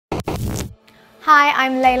Hi,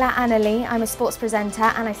 I'm Layla Anna-Lee. I'm a sports presenter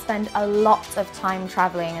and I spend a lot of time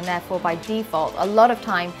traveling and therefore by default a lot of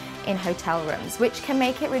time in hotel rooms, which can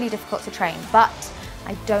make it really difficult to train, but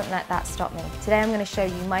I don't let that stop me. Today I'm going to show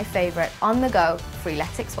you my favorite on-the-go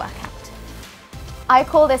Freeletics workout. I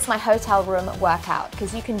call this my hotel room workout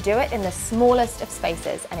because you can do it in the smallest of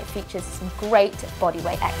spaces and it features some great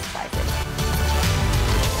bodyweight exercises.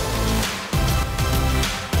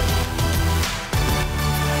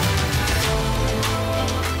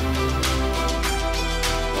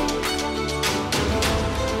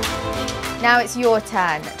 Now it's your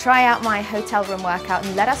turn. Try out my hotel room workout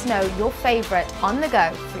and let us know your favorite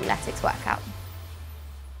on-the-go Freeletics workout.